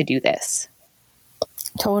get to do this.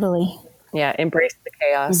 Totally. Yeah, embrace the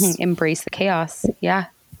chaos. Mm-hmm. Embrace the chaos. Yeah.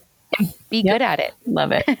 And be good at it.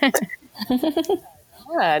 Love it.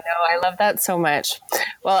 Yeah, no, I love that so much.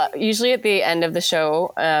 Well, usually at the end of the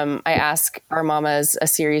show, I ask our mamas a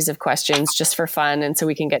series of questions just for fun. And so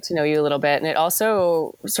we can get to know you a little bit. And it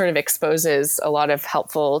also sort of exposes a lot of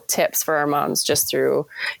helpful tips for our moms just through,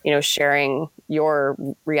 you know, sharing your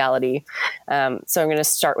reality. So I'm going to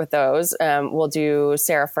start with those. We'll do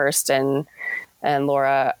Sarah first and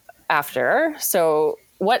Laura after. So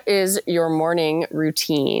what is your morning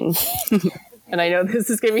routine? And I know this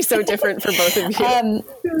is going to be so different for both of you.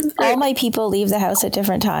 All my people leave the house at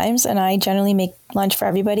different times, and I generally make lunch for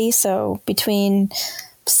everybody. So between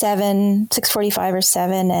 6:45 or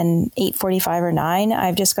 7 and 8:45 or 9,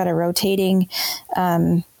 I've just got a rotating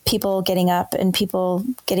people getting up and people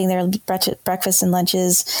getting their breakfast and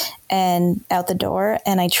lunches and out the door.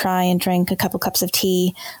 And I try and drink a couple cups of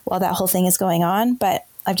tea while that whole thing is going on. But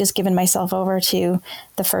I've just given myself over to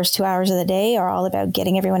the first 2 hours of the day are all about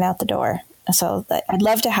getting everyone out the door. So I'd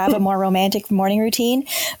love to have a more romantic morning routine,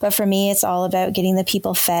 but for me, it's all about getting the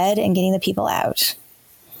people fed and getting the people out.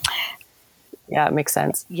 Yeah, it makes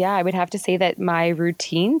sense. Yeah, I would have to say that my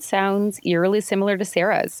routine sounds eerily similar to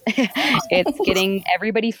Sarah's. It's getting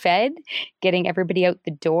everybody fed, getting everybody out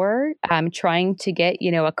the door, trying to get,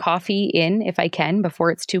 a coffee in if I can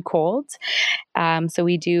before it's too cold. So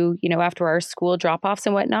we do, after our school drop-offs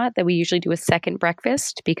and whatnot, that we usually do a second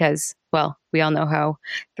breakfast because, well, we all know how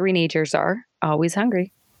teenagers are, always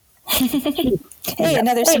hungry. Hey,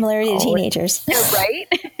 another similarity to teenagers. Right?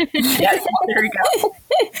 Yes, there you go.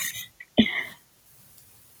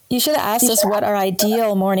 You should have asked us what our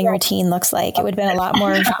ideal morning routine looks like. It would have been a lot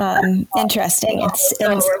more interesting. A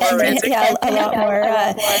lot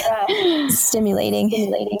more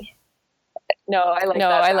stimulating. No, I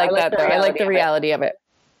like that though. I like the reality of it.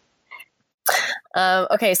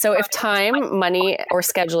 Okay, so if time, money, or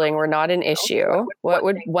scheduling were not an issue, what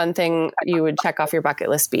would one thing you would check off your bucket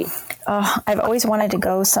list be? I've always wanted to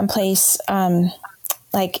go someplace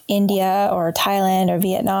like India or Thailand or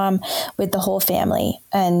Vietnam with the whole family.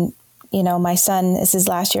 And, my son, this is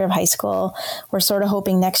last year of high school. We're sort of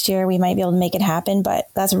hoping next year we might be able to make it happen, but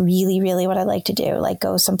that's really, really what I'd like to do. Like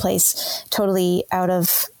go someplace totally out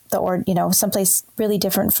of someplace really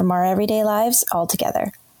different from our everyday lives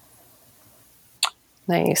altogether.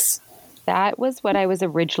 Nice. That was what I was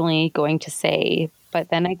originally going to say, but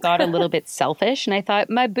then I got a little bit selfish and I thought,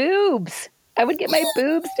 my boobs. I would get my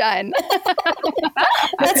boobs done.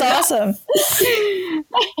 That's awesome.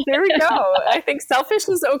 There we go. I think selfish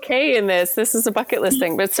is okay in this. This is a bucket list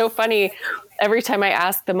thing, but it's so funny. Every time I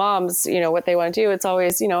ask the moms, what they want to do, it's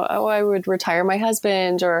always, I would retire my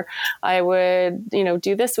husband, or I would,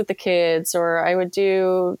 do this with the kids, or I would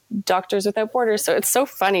do Doctors Without Borders. So it's so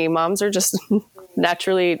funny. Moms are just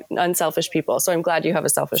naturally unselfish people. So I'm glad you have a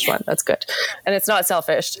selfish one. That's good. And it's not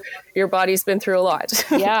selfish. Your body's been through a lot.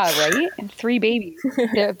 Yeah, right? 3 babies.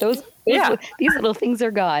 These little things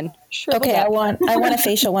are gone. Sure. Okay, I want a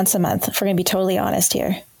facial once a month, if we're going to be totally honest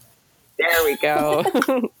here. There we go.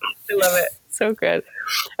 I love it. So good.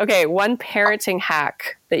 Okay, one parenting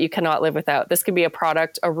hack that you cannot live without. This could be a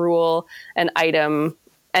product, a rule, an item,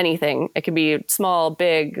 anything. It could be small,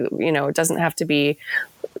 big, it doesn't have to be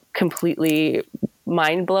completely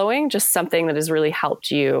mind-blowing, just something that has really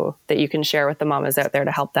helped you that you can share with the mamas out there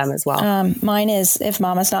to help them as well. Mine is, if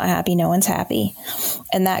mama's not happy, no one's happy.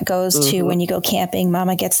 And that goes to when you go camping,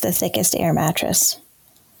 mama gets the thickest air mattress.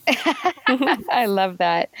 I love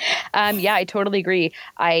that. I totally agree.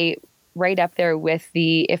 Right up there with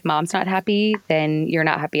the, if mom's not happy, then you're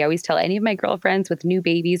not happy. I always tell any of my girlfriends with new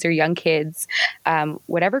babies or young kids,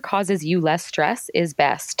 whatever causes you less stress is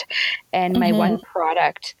best. And my one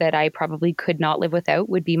product that I probably could not live without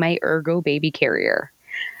would be my Ergo baby carrier.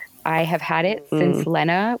 I have had it since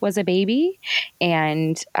Lena was a baby,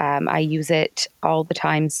 and I use it all the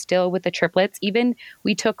time still with the triplets. Even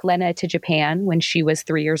we took Lena to Japan when she was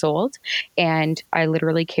 3 years old, and I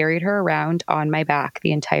literally carried her around on my back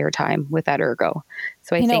the entire time with that Ergo.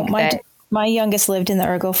 So I think my youngest lived in the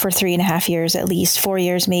Ergo for 3.5 years, at least 4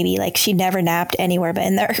 years, maybe. Like she never napped anywhere but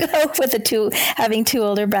in the Ergo with having 2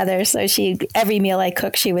 older brothers. So every meal I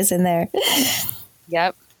cooked, she was in there.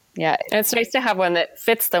 Yep. Yeah. And it's nice to have one that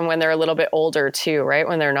fits them when they're a little bit older too, right?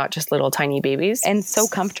 When they're not just little tiny babies. And so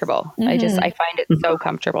comfortable. I find it so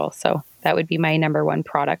comfortable. So that would be my number one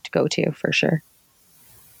product to go to for sure.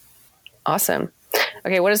 Awesome.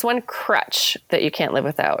 Okay. What is one crutch that you can't live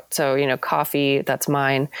without? So, coffee, that's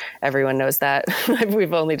mine. Everyone knows that.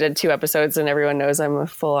 We've only did 2 episodes and everyone knows I'm a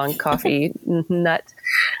full on coffee nut.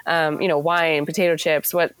 Wine, potato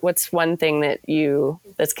chips. What's one thing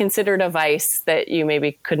that's considered a vice that you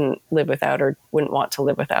maybe couldn't live without or wouldn't want to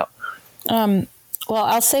live without? Well,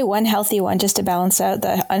 I'll say one healthy one just to balance out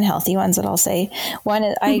the unhealthy ones that I'll say.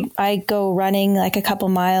 One, I go running like a couple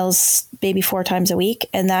miles, maybe 4 times a week.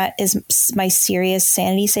 And that is my serious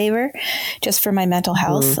sanity saver just for my mental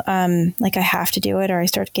health. Like I have to do it or I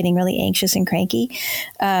start getting really anxious and cranky.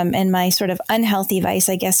 And my sort of unhealthy vice,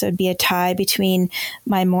 I guess, would be a tie between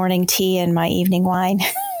my morning tea and my evening wine.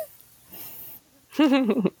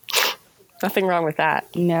 Nothing wrong with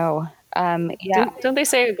that. No. Don't they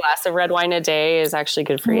say a glass of red wine a day is actually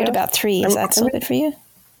good for you? What about 3? Is that still good for you?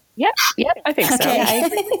 Yep. I think so. Okay.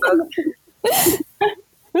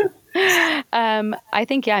 I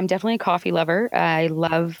think, I'm definitely a coffee lover. I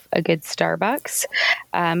love a good Starbucks.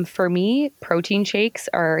 For me, protein shakes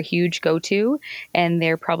are a huge go-to, and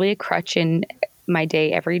they're probably a crutch in my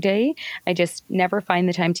day every day. I just never find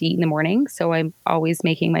the time to eat in the morning. So I'm always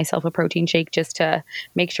making myself a protein shake just to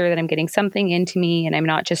make sure that I'm getting something into me and I'm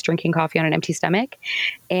not just drinking coffee on an empty stomach.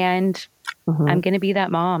 And I'm going to be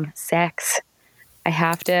that mom. Sex. I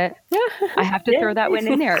have to throw that one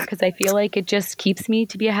in there because I feel like it just keeps me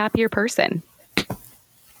to be a happier person.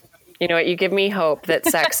 You know what? You give me hope that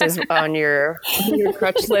sex is on your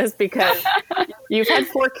crutch list because you've had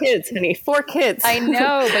 4 kids, honey. 4 kids. I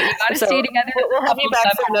know, but you got to stay together. We'll have you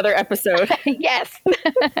back for another episode. Yes.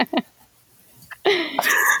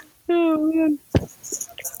 Oh, man.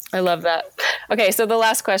 I love that. Okay, so the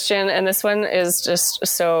last question, and this one is just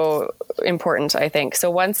so important, I think.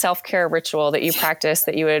 So one self-care ritual that you practice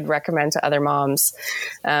that you would recommend to other moms,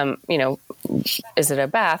 is it a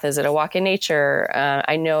bath? Is it a walk in nature?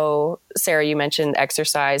 I know, Sarah, you mentioned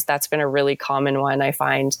exercise. That's been a really common one, I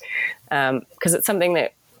find, because it's something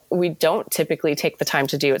that we don't typically take the time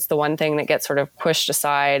to do. It's the one thing that gets sort of pushed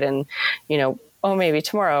aside and, oh, maybe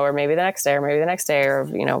tomorrow or maybe the next day or maybe the next day or,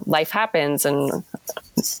 life happens and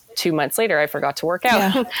 2 months later, I forgot to work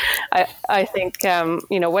out. Yeah. I think,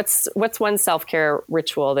 what's one self-care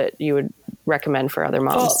ritual that you would recommend for other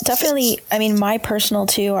moms? Well, definitely. I mean, my personal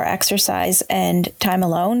 2 are exercise and time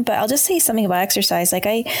alone, but I'll just say something about exercise. Like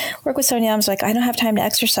I work with so many moms, like, I don't have time to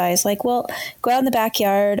exercise. Like, well, go out in the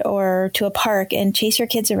backyard or to a park and chase your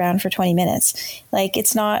kids around for 20 minutes. Like,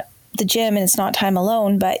 it's not the gym and it's not time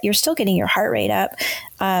alone, but you're still getting your heart rate up,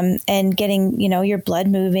 and getting, your blood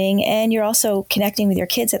moving, and you're also connecting with your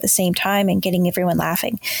kids at the same time and getting everyone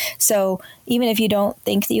laughing. So even if you don't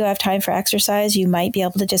think that you have time for exercise, you might be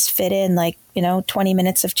able to just fit in 20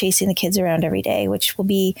 minutes of chasing the kids around every day, which will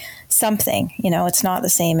be something. It's not the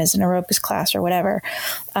same as an aerobics class or whatever.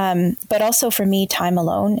 But also for me, time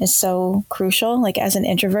alone is so crucial. Like, as an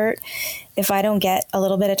introvert, if I don't get a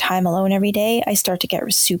little bit of time alone every day, I start to get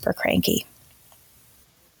super cranky.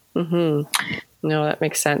 Mm-hmm. No, that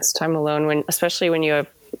makes sense. Time alone, especially when you have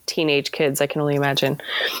teenage kids, I can only imagine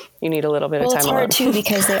you need a little bit of time alone. Well, it's hard too,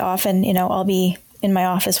 because they often, I'll be in my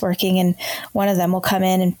office working and one of them will come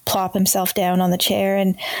in and plop himself down on the chair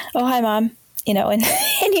and, oh, hi, Mom. And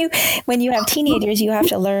when you have teenagers, you have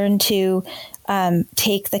to learn to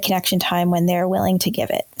take the connection time when they're willing to give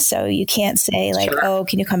it. So you can't say sure. Oh,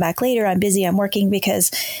 can you come back later? I'm busy, I'm working, because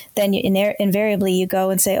then invariably you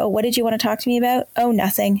go and say, oh, what did you want to talk to me about? Oh,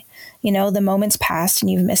 nothing. The moment's passed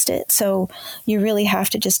and you've missed it. So you really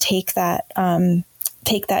have to just take that time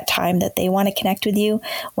that they want to connect with you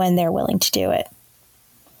when they're willing to do it.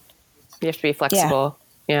 You have to be flexible.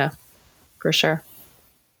 Yeah, for sure.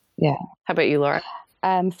 Yeah. How about you, Laura?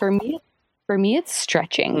 For me, it's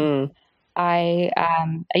stretching. I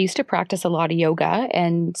used to practice a lot of yoga,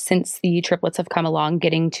 and since the triplets have come along,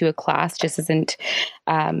 getting to a class just isn't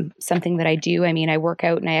something that I do. I mean, I work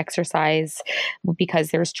out and I exercise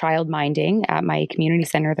because there's child minding at my community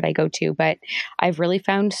center that I go to, but I've really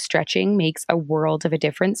found stretching makes a world of a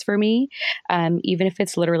difference for me. Even if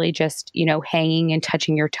it's literally just, hanging and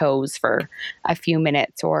touching your toes for a few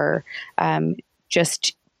minutes, or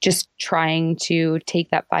just trying to take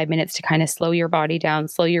that 5 minutes to kind of slow your body down,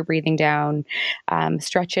 slow your breathing down,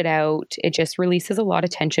 stretch it out. It just releases a lot of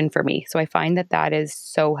tension for me. So I find that is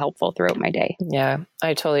so helpful throughout my day. Yeah,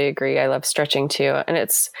 I totally agree. I love stretching too. And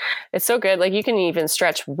it's so good. Like, you can even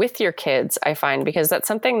stretch with your kids, I find, because that's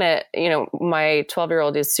something that, my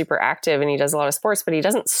 12-year-old is super active and he does a lot of sports, but he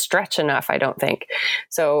doesn't stretch enough, I don't think.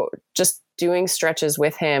 So just doing stretches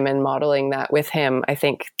with him and modeling that with him, I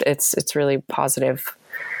think it's really positive.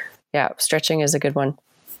 Yeah, stretching is a good one.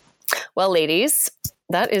 Well, ladies,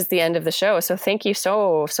 that is the end of the show. So thank you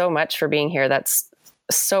so much for being here. That's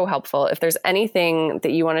so helpful. If there's anything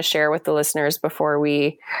that you want to share with the listeners before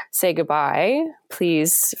we say goodbye,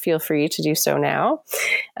 please feel free to do so now.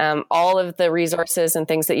 All of the resources and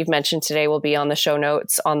things that you've mentioned today will be on the show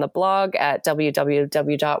notes on the blog at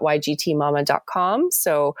www.ygtmama.com.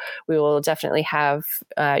 So we will definitely have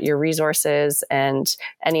your resources and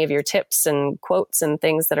any of your tips and quotes and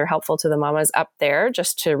things that are helpful to the mamas up there,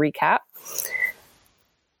 just to recap.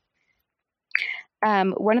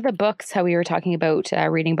 One of the books, how we were talking about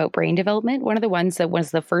reading about brain development, one of the ones that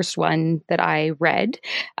was the first one that I read,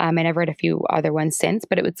 and I've read a few other ones since,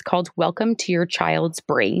 but it was called Welcome to Your Child's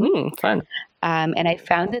Brain. Fun. And I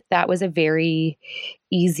found that was a very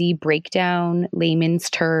easy breakdown,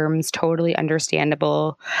 layman's terms, totally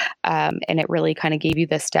understandable. And it really kind of gave you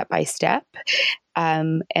the step-by-step.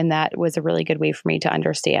 And that was a really good way for me to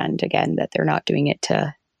understand, again, that they're not doing it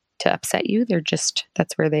to upset you. They're just,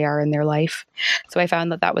 that's where they are in their life. So I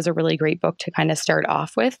found that was a really great book to kind of start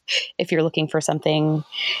off with if you're looking for something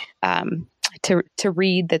to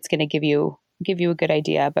read that's going to give you a good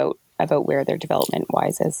idea about where their development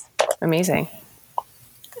wise is. Amazing.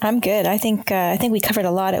 I'm good. I think we covered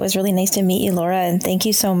a lot. It was really nice to meet you, Laura, and thank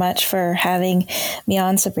you so much for having me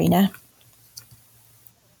on, Sabrina.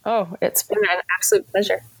 Oh, it's been an absolute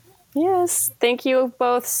pleasure. Yes. Thank you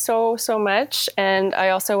both so much. And I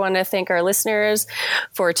also want to thank our listeners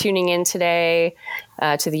for tuning in today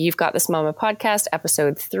to the You've Got This Mama podcast,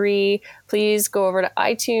 episode 3. Please go over to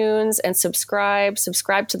iTunes and subscribe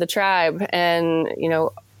to the tribe, and,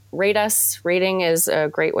 rate us. Rating is a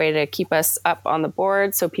great way to keep us up on the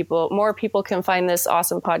board so more people can find this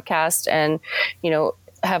awesome podcast and,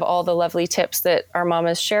 have all the lovely tips that our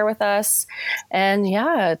mamas share with us. And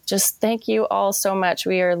just thank you all so much.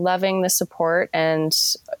 We are loving the support, and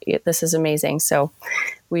this is amazing. So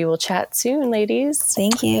we will chat soon, ladies.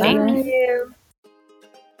 Thank you. Bye. Thank you.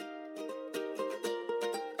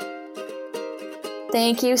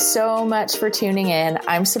 Thank you so much for tuning in.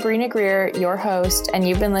 I'm Sabrina Greer, your host, and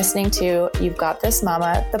you've been listening to You've Got This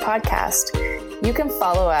Mama, the podcast. You can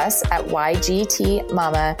follow us at YGT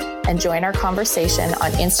Mama and join our conversation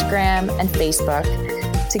on Instagram and Facebook.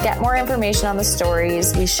 To get more information on the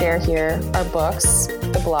stories we share here, our books,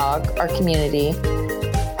 the blog, our community,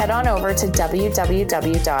 head on over to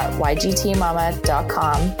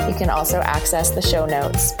www.ygtmama.com. You can also access the show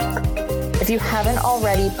notes. If you haven't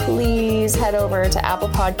already, please head over to Apple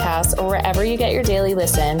Podcasts or wherever you get your daily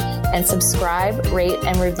listen and subscribe, rate,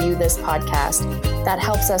 and review this podcast. That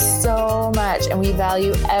helps us so much, and we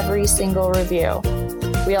value every single review.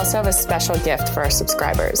 We also have a special gift for our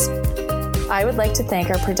subscribers. I would like to thank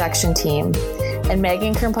our production team and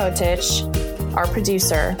Megan Krmpotich, our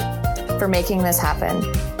producer, for making this happen.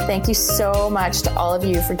 Thank you so much to all of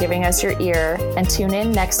you for giving us your ear, and tune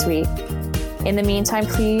in next week. In the meantime,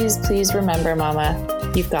 please remember,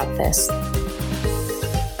 Mama, you've got this.